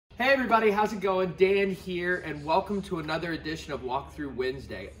Hey everybody, how's it going? Dan here, and welcome to another edition of Walkthrough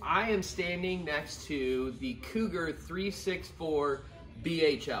Wednesday. I am standing next to the Cougar 364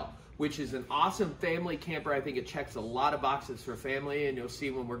 BHL, which is an awesome family camper. I think it checks a lot of boxes for family, and you'll see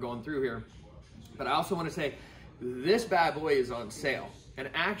when we're going through here. But I also want to say, this bad boy is on sale.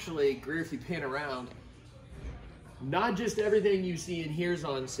 And actually, Greer, if you pan around, not just everything you see in here is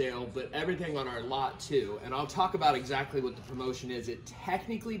on sale, but everything on our lot too. And I'll talk about exactly what the promotion is. It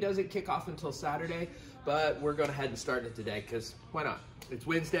technically doesn't kick off until Saturday, but we're going ahead and start it today because why not? It's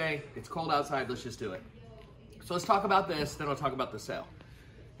Wednesday, it's cold outside, let's just do it. So let's talk about this, then I'll talk about the sale.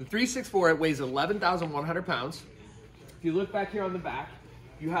 The 364, it weighs 11,100 pounds. If you look back here on the back,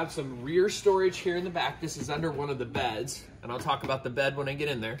 you have some rear storage here in the back. This is under one of the beds, and I'll talk about the bed when I get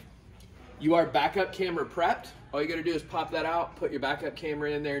in there. You are backup camera prepped. All you gotta do is pop that out, put your backup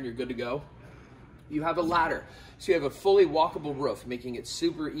camera in there, and you're good to go. You have a ladder. So you have a fully walkable roof, making it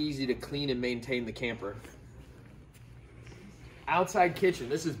super easy to clean and maintain the camper. Outside kitchen.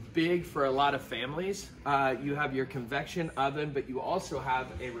 This is big for a lot of families. You have your convection oven, but you also have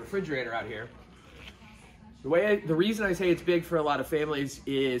a refrigerator out here. The reason I say it's big for a lot of families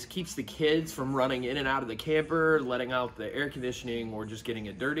is keeps the kids from running in and out of the camper, letting out the air conditioning, or just getting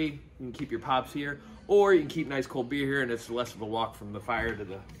it dirty. You can keep your pops here, or you can keep nice cold beer here, and it's less of a walk from the fire to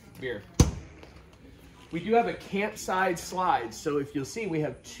the beer. We do have a campside slide, so if you'll see, we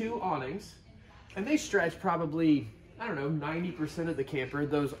have two awnings, and they stretch probably, I don't know, 90% of the camper.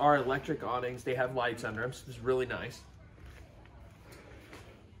 Those are electric awnings. They have lights under them, so it's really nice.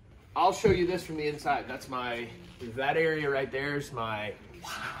 I'll show you this from the inside. That's that area right there is my,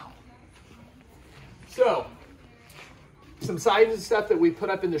 wow. So, some signs and stuff that we put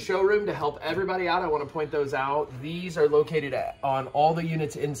up in the showroom to help everybody out. I want to point those out. These are located on all the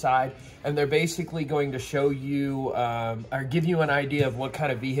units inside, and they're basically going to show you, or give you an idea of what kind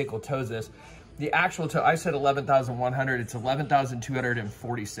of vehicle tows this. The actual tow, I said 11,100, it's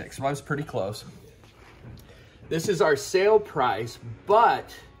 11,246, so I was pretty close. This is our sale price,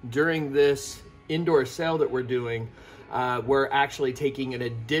 but during this indoor sale that we're doing, we're actually taking an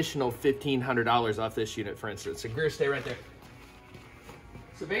additional $1,500 off this unit, for instance. So Greer, stay right there.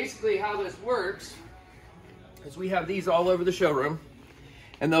 So basically how this works is we have these all over the showroom,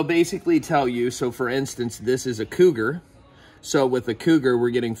 and they'll basically tell you, so for instance, this is a Cougar. So with the Cougar, we're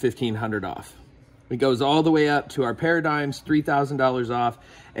getting $1,500 off. It goes all the way up to our Paradigms, $3,000 off,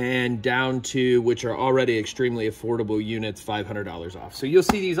 and down to, which are already extremely affordable units, $500 off. So you'll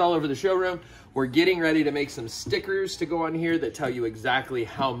see these all over the showroom. We're getting ready to make some stickers to go on here that tell you exactly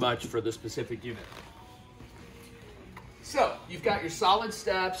how much for the specific unit. So you've got your solid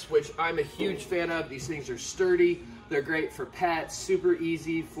steps, which I'm a huge fan of. These things are sturdy. They're great for pets, super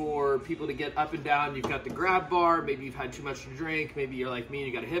easy for people to get up and down. You've got the grab bar, maybe you've had too much to drink, maybe you're like me and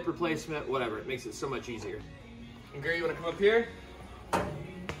you got a hip replacement, whatever. It makes it so much easier. And Gary, you wanna come up here?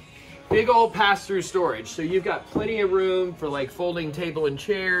 Big old pass-through storage. So you've got plenty of room for like folding table and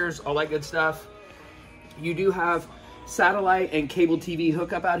chairs, all that good stuff. You do have satellite and cable TV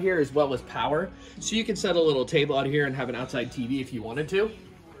hookup out here, as well as power. So you can set a little table out here and have an outside TV if you wanted to.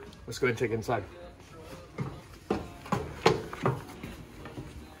 Let's go ahead and take it inside.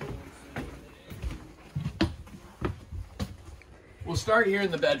 We'll start here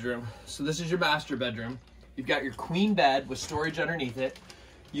in the bedroom. So this is your master bedroom. You've got your queen bed with storage underneath it.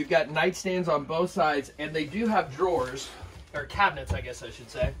 You've got nightstands on both sides, and they do have drawers, or cabinets, I guess I should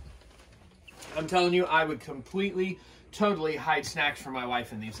say. I'm telling you, I would completely, totally hide snacks for my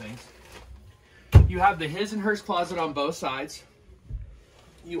wife in these things. You have the his and hers closet on both sides.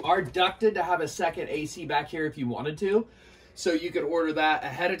 You are ducted to have a second AC back here if you wanted to. So you could order that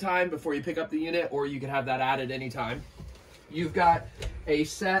ahead of time before you pick up the unit, or you could have that added anytime. You've got a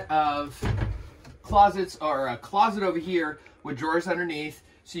set of closets, or a closet over here with drawers underneath,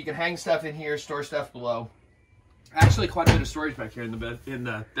 so you can hang stuff in here, store stuff below. Actually, quite a bit of storage back here in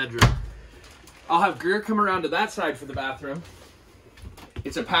the bedroom. I'll have Greer come around to that side for the bathroom.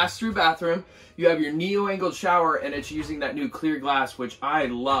 It's a pass-through bathroom. You have your neo-angled shower, and it's using that new clear glass, which I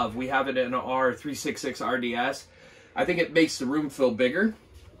love. We have it in our 366 RDS. I think it makes the room feel bigger.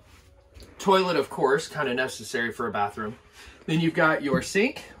 Toilet, of course, kind of necessary for a bathroom. Then you've got your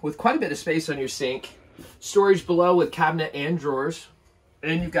sink with quite a bit of space on your sink. Storage below with cabinet and drawers.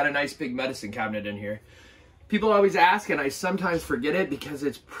 And you've got a nice big medicine cabinet in here. People always ask, and I sometimes forget it because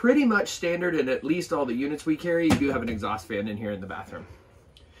it's pretty much standard in at least all the units we carry. You do have an exhaust fan in here in the bathroom.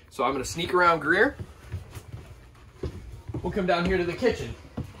 So I'm going to sneak around Greer. We'll come down here to the kitchen.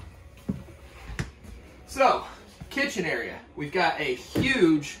 So, kitchen area. We've got a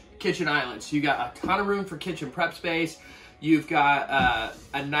huge kitchen island. So you got a ton of room for kitchen prep space. You've got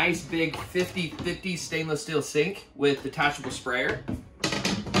a nice big 50/50 stainless steel sink with detachable sprayer.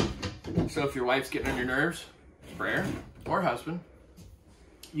 So if your wife's getting on your nerves, sprayer, or husband.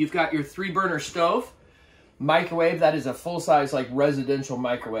 You've got your 3-burner stove. Microwave, that is a full-size like residential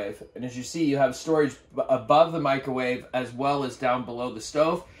microwave. And as you see, you have storage above the microwave as well as down below the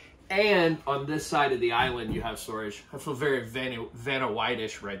stove. And on this side of the island, you have storage. I feel very Vanna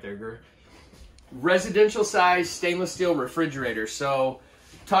White-ish right there, girl. Residential size stainless steel refrigerator. So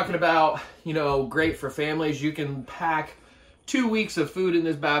talking about, you know, great for families. You can pack 2 weeks of food in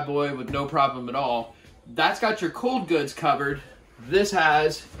this bad boy with no problem at all. That's got your cold goods covered. This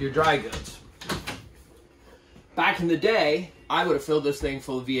has your dry goods. Back in the day, I would have filled this thing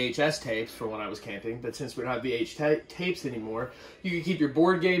full of VHS tapes for when I was camping, but since we don't have tapes anymore, you can keep your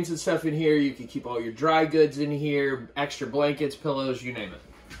board games and stuff in here, you can keep all your dry goods in here, extra blankets, pillows, you name it.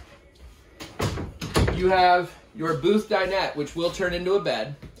 You have your booth dinette, which will turn into a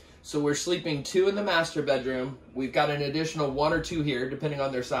bed. So we're sleeping 2 in the master bedroom. We've got an additional 1 or 2 here, depending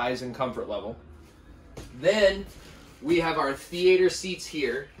on their size and comfort level. Then we have our theater seats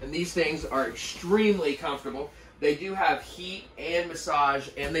here, and these things are extremely comfortable. They do have heat and massage,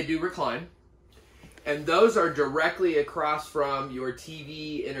 and they do recline. And those are directly across from your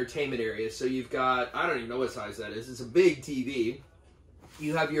TV entertainment area. So you've got, I don't even know what size that is. It's a big TV.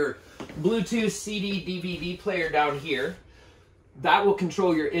 You have your Bluetooth CD DVD player down here. That will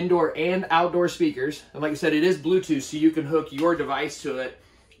control your indoor and outdoor speakers. And like I said, it is Bluetooth, so you can hook your device to it.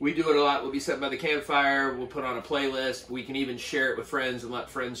 We do it a lot. We'll be sitting by the campfire. We'll put on a playlist. We can even share it with friends and let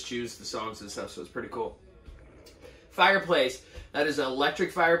friends choose the songs and stuff, so it's pretty cool. Fireplace. That is an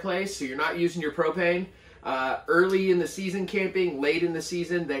electric fireplace, so you're not using your propane. Early in the season camping, late in the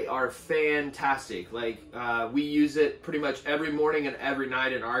season, they are fantastic. Like, we use it pretty much every morning and every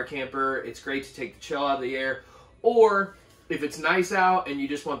night in our camper. It's great to take the chill out of the air. Or, if it's nice out and you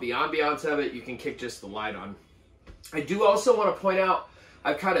just want the ambiance of it, you can kick just the light on. I do also want to point out,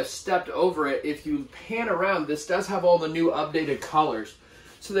 I've kind of stepped over it. If you pan around, this does have all the new updated colors.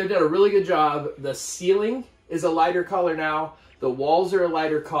 So they've done a really good job. The ceiling is a lighter color now. The walls are a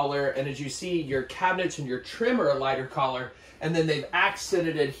lighter color. And as you see, your cabinets and your trim are a lighter color. And then they've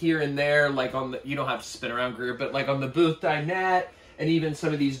accented it here and there, like on the, you don't have to spin around, Greer, but like on the booth dinette, and even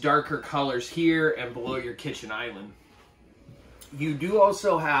some of these darker colors here and below your kitchen island. You do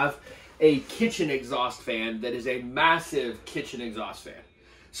also have a kitchen exhaust fan that is a massive kitchen exhaust fan.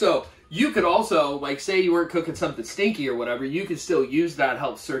 So you could also, like, say you weren't cooking something stinky or whatever, you could still use that,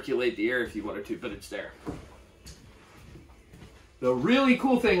 help circulate the air if you wanted to, but it's there. The really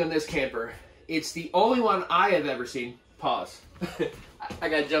cool thing on this camper, it's the only one I have ever seen, pause, I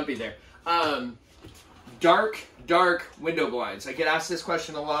got jumpy there, dark window blinds. I get asked this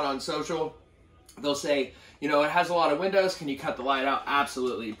question a lot on social. They'll say, you know, it has a lot of windows, can you cut the light out?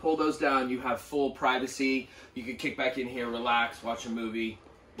 Absolutely. You pull those down, you have full privacy. You can kick back in here, relax, watch a movie,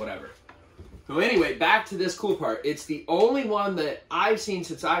 whatever. So anyway, back to this cool part. It's the only one that I've seen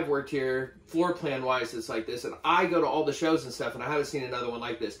since I've worked here, floor plan wise, that's like this. And I go to all the shows and stuff, and I haven't seen another one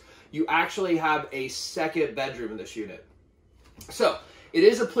like this. You actually have a second bedroom in this unit. So it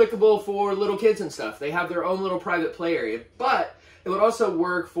is applicable for little kids and stuff. They have their own little private play area, but it would also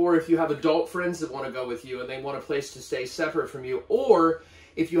work for if you have adult friends that want to go with you and they want a place to stay separate from you, or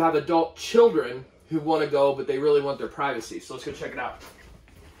if you have adult children who want to go but they really want their privacy. So let's go check it out.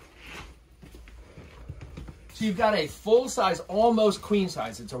 So you've got a full-size, almost queen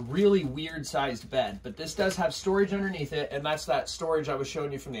size. It's a really weird sized bed, but this does have storage underneath it, and that's that storage I was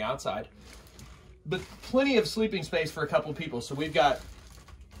showing you from the outside. But plenty of sleeping space for a couple people. So we've got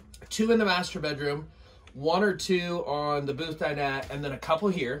 2 in the master bedroom, 1 or 2 on the booth dinette, and then a couple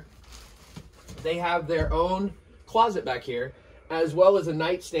here. They have their own closet back here, as well as a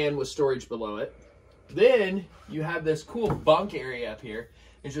nightstand with storage below it. Then you have this cool bunk area up here.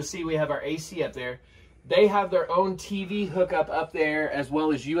 As you'll see, we have our AC up there. They have their own TV hookup up there, as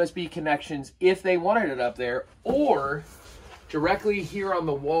well as USB connections if they wanted it up there, or directly here on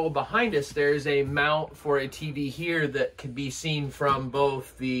the wall behind us, there's a mount for a TV here that could be seen from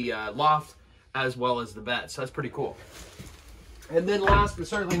both the loft as well as the bed. So that's pretty cool. And then last but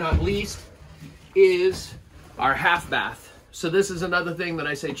certainly not least is our half bath. So this is another thing that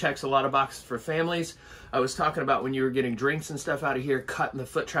I say checks a lot of boxes for families. I was talking about when you were getting drinks and stuff out of here, cutting the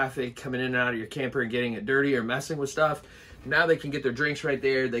foot traffic, coming in and out of your camper and getting it dirty or messing with stuff. Now they can get their drinks right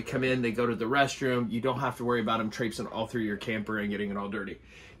there. They come in, they go to the restroom. You don't have to worry about them traipsing all through your camper and getting it all dirty.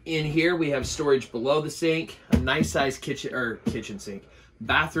 In here, we have storage below the sink, a nice size kitchen sink,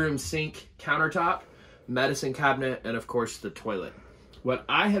 bathroom sink countertop, medicine cabinet, and of course the toilet. What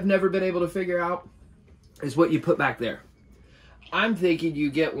I have never been able to figure out is what you put back there. I'm thinking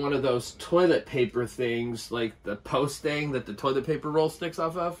you get one of those toilet paper things, like the post thing that the toilet paper roll sticks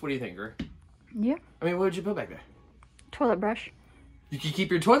off of. What do you think, Gert? Yeah. I mean, what would you put back there? Toilet brush. You can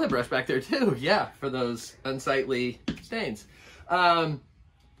keep your toilet brush back there too, yeah, for those unsightly stains.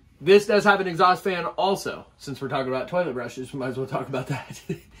 This does have an exhaust fan also. Since we're talking about toilet brushes, we might as well talk about that.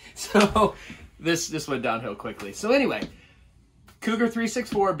 So this went downhill quickly. So anyway, Cougar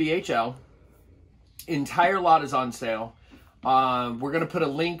 364 BHL. Entire lot is on sale. We're going to put a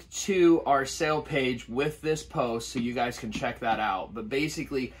link to our sale page with this post so you guys can check that out. But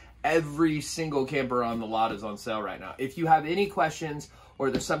basically, every single camper on the lot is on sale right now. If you have any questions or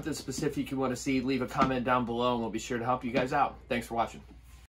there's something specific you want to see, leave a comment down below and we'll be sure to help you guys out. Thanks for watching.